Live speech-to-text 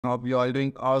Hope you all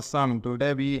doing awesome.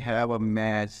 Today we have a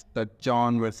match, the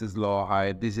John versus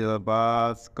LowHigh. This is a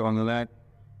Baaz Gauntlet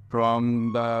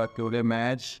from the today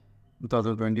match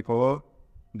 2024.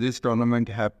 This tournament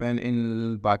happened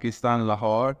in Pakistan,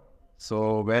 Lahore.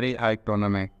 So very high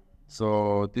tournament.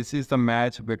 So this is the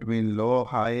match between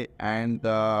LowHigh and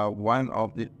one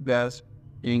of the best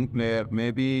team player,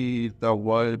 maybe the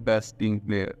world best team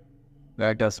player.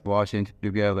 Let us watch it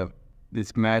together.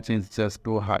 This match is just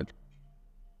too hard.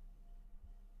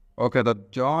 Okay, the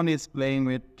John is playing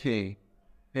with king.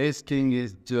 His king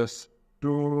is just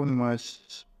too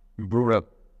much brutal.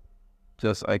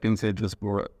 I can say just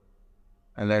brutal.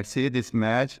 And let's see this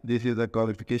match. This is a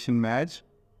qualification match.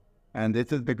 And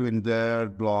this is between their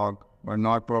block or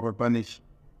not proper punish.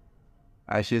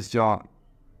 Ashes John.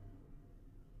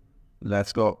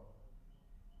 Let's go.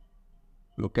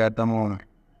 Look at the moment.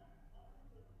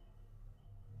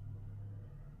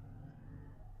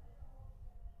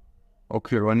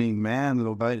 Okay, running man,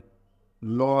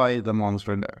 LowHigh is the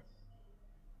monster there.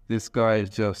 This guy is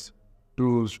just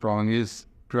too strong. His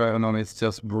dragon is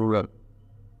just brutal.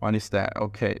 What is that?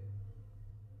 Okay.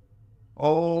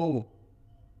 Oh,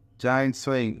 giant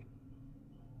swing.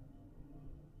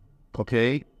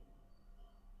 Okay.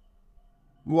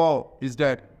 Whoa, is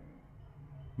that?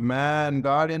 Man,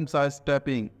 Guardian side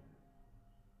stepping.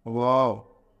 Wow,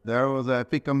 there was an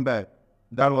epic comeback.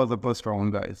 That was the first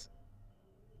round, guys.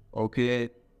 Okay.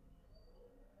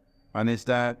 And is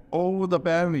that? Oh, the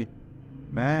parry.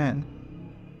 Man.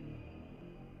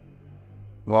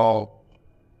 Wow.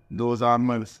 Those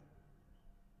armors.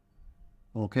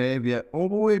 Okay, we are.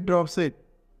 Oh, it drops it.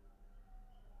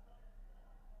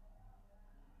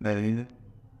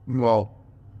 Wow.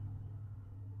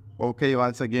 Okay,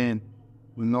 once again.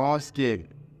 No escape.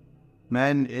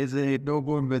 Man, isn't it no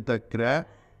good with the crab?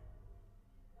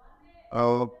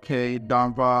 Okay,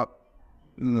 dump up.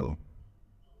 No.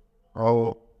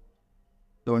 Oh.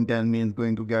 Don't tell me he's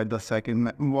going to get the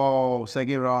second. Whoa,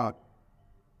 second rock.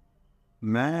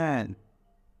 Man.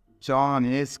 John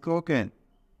is cooking.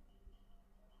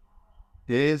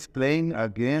 He is playing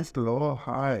against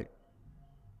LowHigh.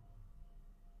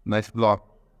 Nice block.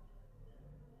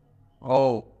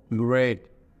 Oh, great.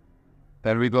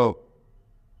 There we go.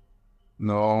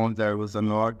 No, there was a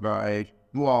knock by.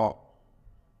 Wow.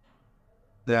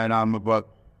 Then I'm about.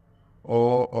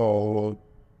 Oh.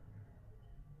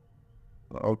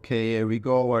 Okay, here we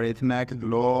go. What is next?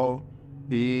 Low.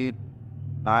 Heat.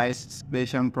 Nice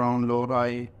patient from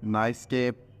LowHigh. Nice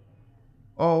escape.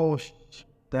 Oh,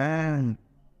 damn.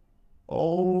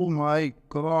 Oh my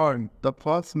god. The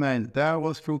first man. That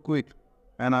was too quick.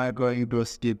 And I'm going to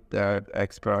skip that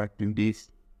extra activities.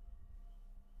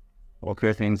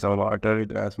 Okay, things are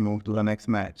altered. Let's move to the next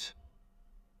match.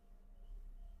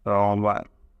 Round 1.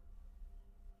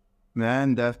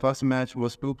 Man, that first match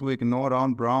was too quick. No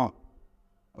round brown.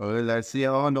 Okay, let's see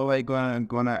how LowHigh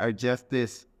gonna adjust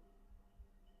this.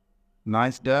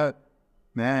 Nice duck.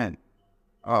 Man.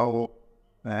 Oh,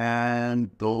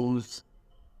 and those.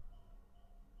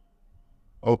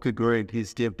 Okay, great. He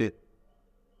skipped it.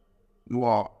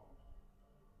 Wow.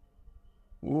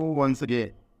 Oh, once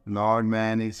again. Lord,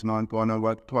 man, it's not gonna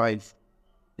work twice.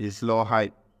 It's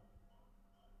LowHigh.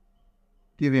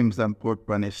 Give him some good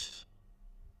punish.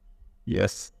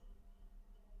 Yes.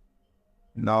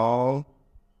 No.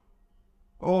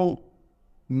 Oh,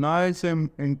 nice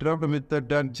interrupt with the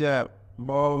duck jab.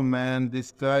 Oh man, this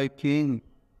guy king.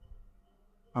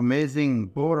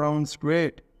 Amazing. 4 rounds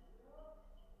straight.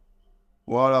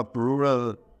 What a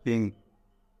brutal king.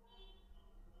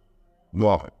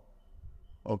 Wow.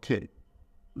 Okay.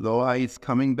 LowHigh is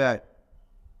coming back.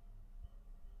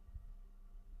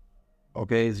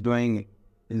 Okay, he's doing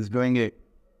it.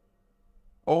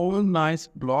 Oh, nice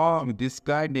block. This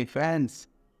guy defends.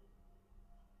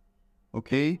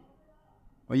 Okay.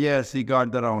 Oh, yes, he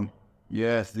got the round.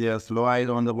 Yes. LowHigh is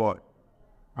on the board.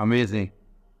 Amazing.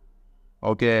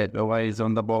 Okay, LowHigh is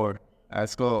on the board.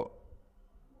 Let's go.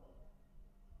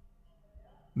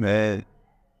 Man,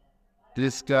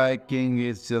 this guy king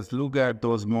is just, look at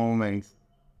those moments.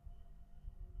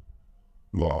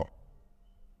 Wow.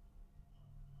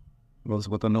 Goes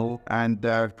with the no, and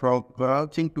they're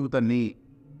crouching to the knee.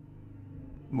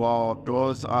 Wow,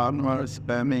 those armor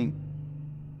spamming.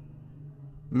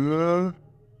 No.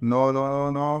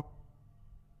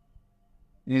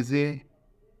 Easy.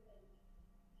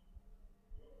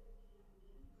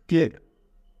 Kick.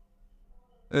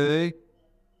 Hey.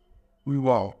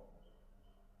 Wow.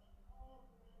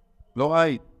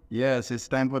 LowHigh. Yes, it's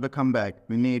time for the comeback.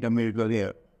 We need a miracle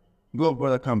here. Go for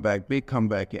the comeback. Big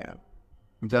comeback here.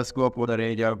 Just go for the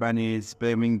radio when he's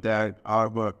spamming that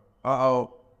armor.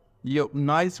 Uh-oh. Yo,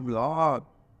 nice vlog.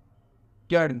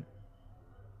 Get it.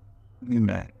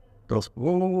 Man.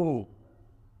 Oh,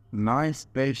 nice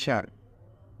patient.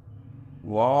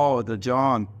 Wow, the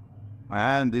John.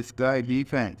 Man, this guy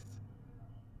defense.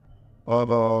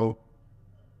 Although,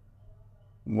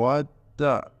 what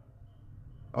the?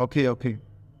 Okay.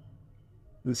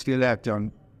 You still have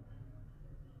John.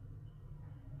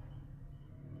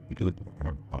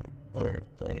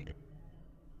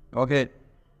 Okay.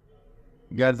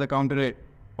 Gets the counter it.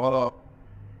 Follow.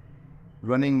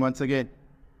 Running once again.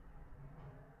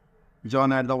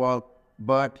 John at the wall.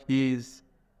 But he's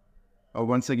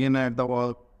once again at the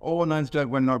wall. Oh, nice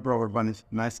drag, but not proper punish.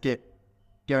 Nice kick.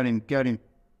 Get him.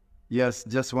 Yes,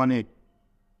 just 1-8.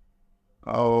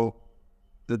 Oh,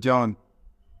 the John.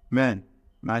 Man,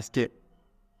 nice kick.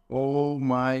 Oh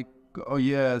my, oh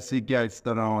yes, he gets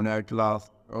the round at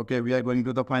last. Okay, we are going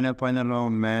to the final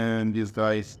round. Man, these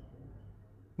guys.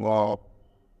 Wow.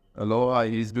 LowHigh,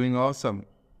 he's doing awesome.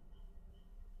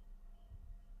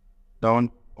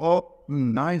 Down. Oh,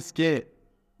 nice kick.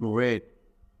 Great.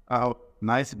 Oh,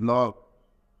 nice block.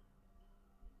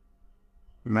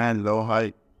 Man,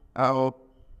 LowHigh. Oh.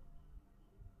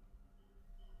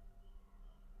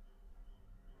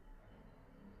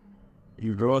 He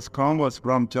draws combos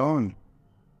from John.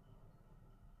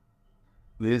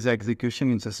 This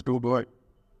execution is just too good.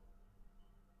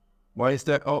 Why is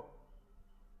that? Oh,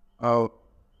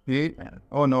 he?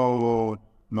 Oh no,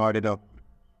 not it up.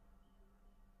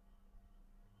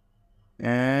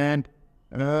 And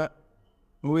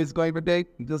who is going to take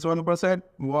just 1%?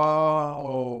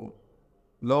 Wow.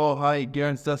 LowHigh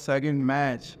gets the second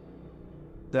match.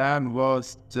 That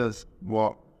was just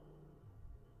wow.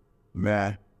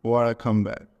 Man, what a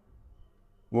comeback.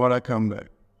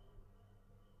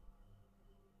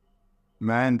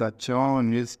 Man, the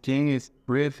John, his king is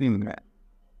breathing, man.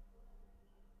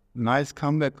 Nice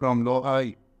comeback from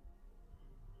LowHigh.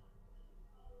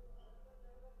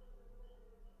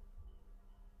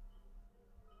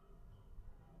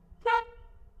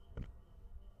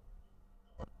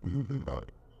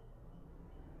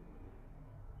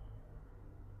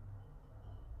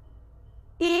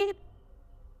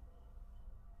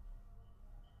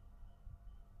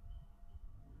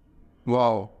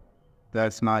 Wow,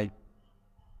 that's nice.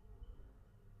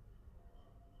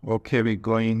 Okay, we're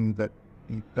going the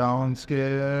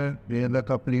downstairs, near the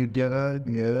complete yard,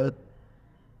 yeah.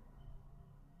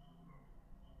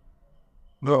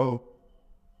 Go.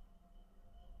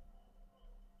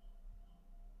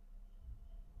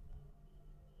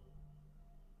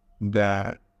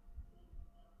 That.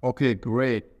 Okay,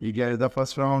 great. He gets the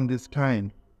first round this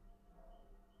time.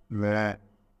 Where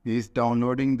he's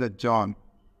downloading the John.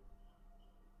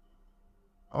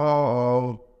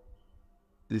 Oh,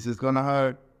 this is gonna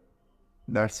hurt.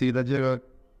 Let's see the joka.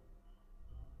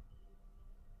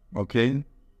 Okay.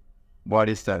 What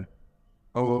is that?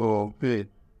 Oh, wait.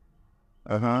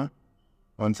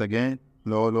 Once again.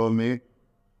 Low, me.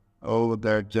 Oh,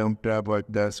 that jump trap, but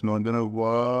that's not gonna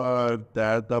work.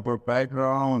 That's the perfect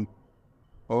round.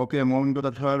 Okay, moving to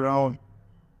the third round.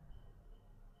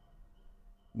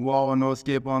 Wow, no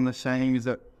escape on the shining is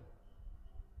a...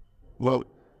 Whoa.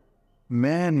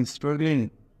 Man, he's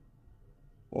struggling.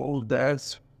 Oh,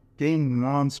 that's king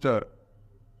monster.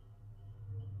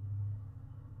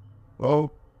 Oh,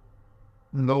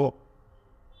 no.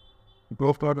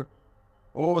 Go further.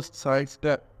 Oh, side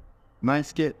step.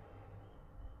 Nice kick.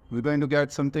 We're going to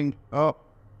get something up.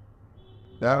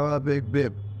 That was a big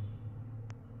bib.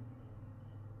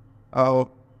 Oh.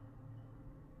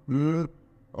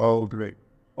 Oh, great.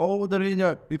 Oh, the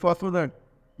ranger. We fought for that.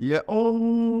 Yeah.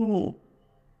 Oh.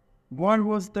 What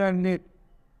was that, Nick?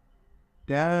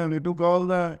 Damn, it took all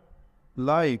the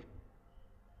life.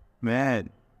 Man.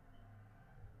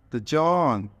 The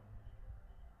John.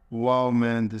 Wow,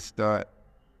 man, this guy.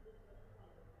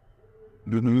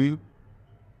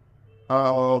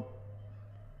 Oh.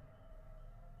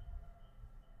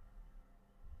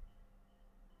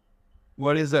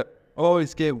 What is that? Oh,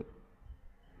 escape.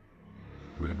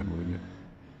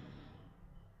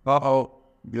 Uh-oh.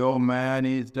 Your man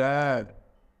is dead.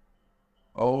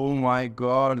 Oh my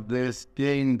god, this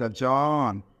king, the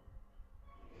John.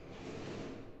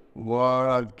 What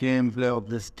a gameplay of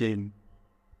this king.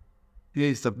 He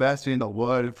is the best in the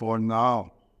world for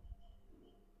now.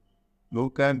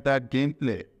 Look at that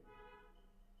gameplay.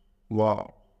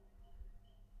 Wow.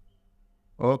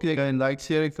 Okay guys, like,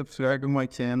 share, and subscribe to my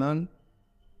channel.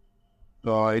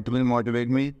 So it will motivate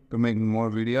me to make more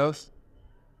videos.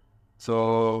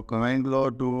 So comment below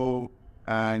too,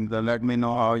 and let me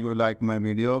know how you like my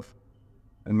videos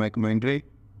and my commentary.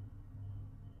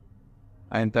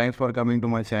 And thanks for coming to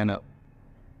my channel.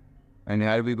 And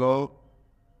here we go.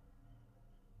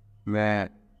 Man.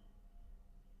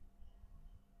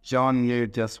 John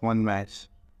need just one match.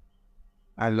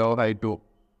 And LowHigh too.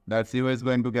 Let's see who is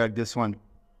going to get this one.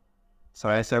 So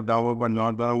I stepped downward but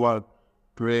not gonna work.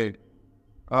 Great.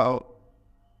 Uh-oh.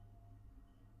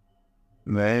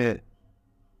 Man.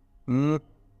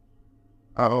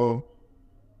 Uh-oh.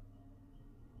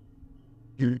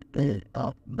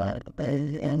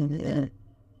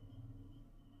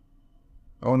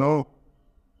 Oh no.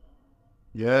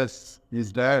 Yes,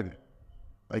 he's dead.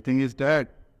 I think he's dead.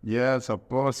 Yes, of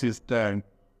course he's dead.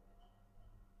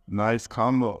 Nice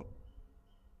combo.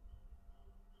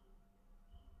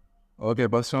 Okay,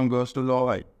 first round goes to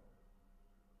LowHigh.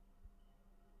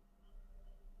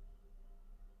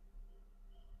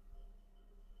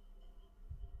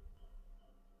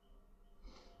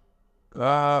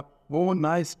 Oh,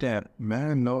 nice step.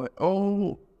 Man, no.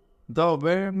 Oh, the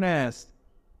awareness.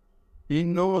 He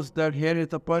knows that here is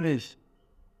the punish.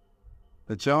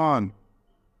 The John.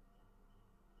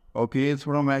 Okay, it's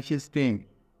from Ash's team.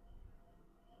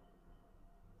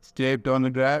 Stepped on the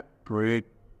grab. Great.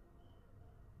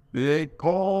 Great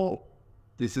call.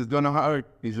 This is gonna hurt.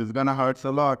 This is gonna hurt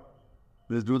a lot.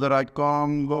 Let's do the right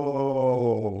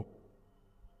combo.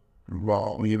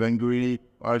 Wow, even greedy.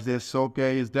 Or is this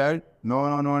okay? Is that?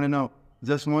 No.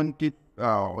 Just one kick.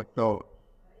 Oh, no.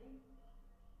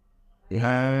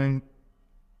 And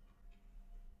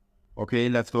okay,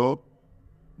 let's go.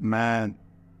 Man.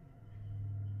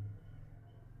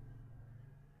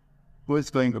 Who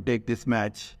is going to take this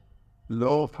match?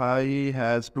 LowHigh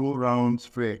has 2 rounds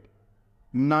straight.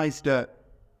 Nice step.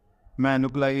 Man,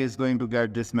 look like he's going to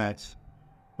get this match.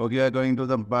 Okay, going to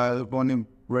the balcony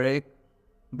break.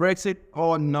 Breaks it.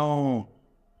 Oh no.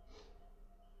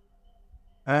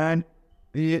 And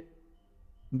he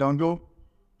down go.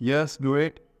 Yes,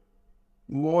 great.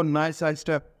 Whoa, nice side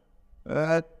step.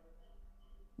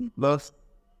 Plus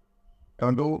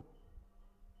down go.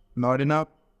 Not enough.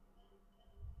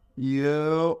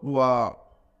 Yeah, wow.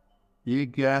 He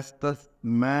gets the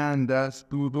man, that's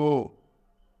 2-2.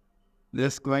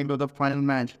 Let's going to the final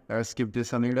match. Let's skip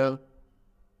this a little.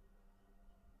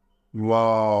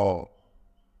 Wow.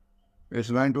 It's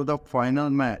going to the final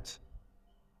match.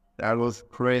 That was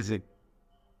crazy.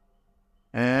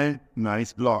 And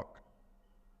nice block.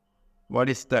 What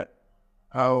is that?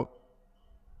 How?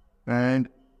 And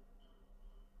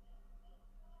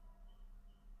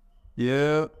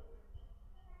yeah.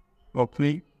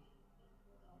 Okay.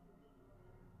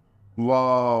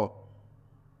 Wow.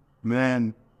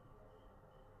 Man.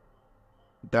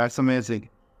 That's amazing.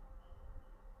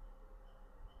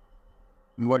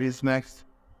 What is next?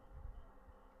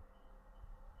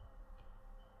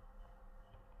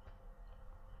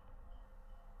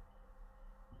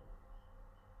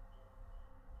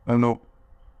 I know.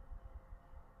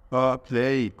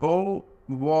 Play. Oh,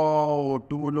 wow.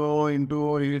 Too low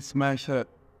into his smasher.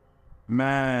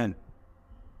 Man.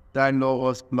 That low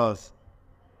was plus.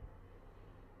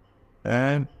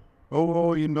 And,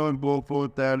 oh, you don't go for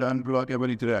that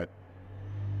unblockable threat.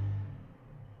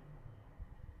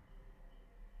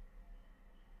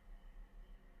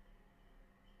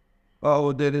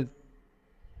 Oh, did it?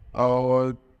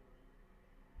 Oh,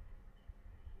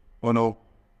 oh no.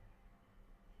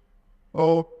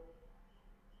 Oh,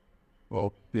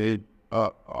 okay.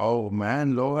 Oh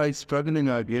man, LowHigh is struggling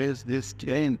against this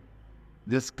game.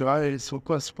 This guy is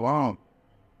super strong.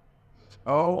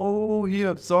 Oh, he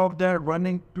absorbed that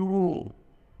running too.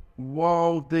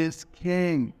 Wow, this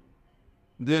king.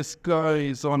 This guy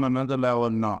is on another level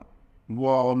now.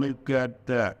 Wow, look at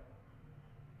that.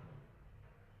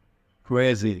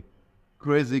 Crazy.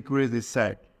 Crazy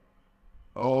set.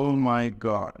 Oh my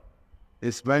god.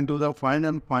 It's went to the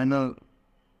final.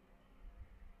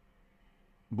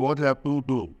 Both have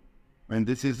 2-2. And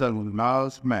this is the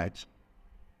last match.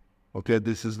 Okay,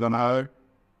 this is gonna hurt.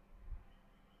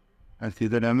 And see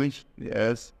the damage?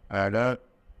 Yes, add up.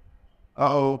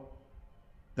 Uh-oh.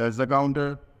 There's the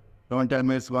counter. Don't tell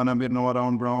me it's gonna be no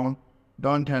round brown.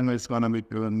 Don't tell me it's gonna be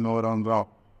no round brown.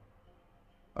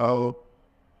 Oh.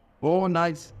 Oh,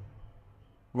 nice.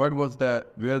 What was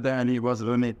that? Where the hell he was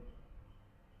running?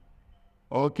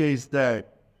 Okay, it's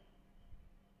that.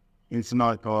 It's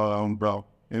not around brown.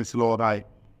 It's LowHigh.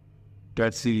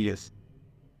 Get serious.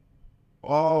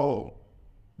 Oh,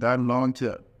 that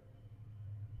launcher.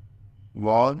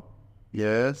 One,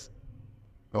 yes,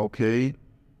 okay.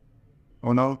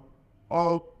 Oh no,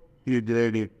 oh, he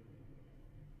did it.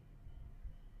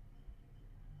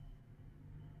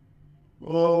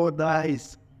 Oh,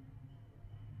 nice.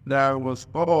 That was,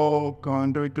 oh,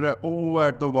 counter grab, oh,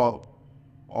 at the wall.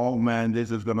 Oh man,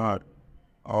 this is gonna hurt.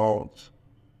 Oh,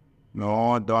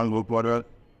 No, don't look for it.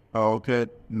 Okay,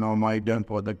 no, my turn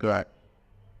for the crack.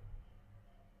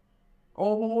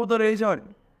 Oh, the razor.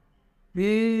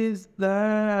 Is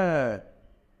that?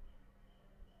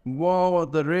 Wow,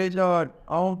 the razor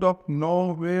out of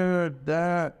nowhere.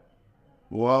 That.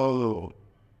 Whoa,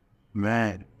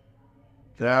 man,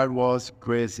 that was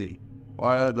crazy.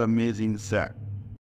 What an amazing set.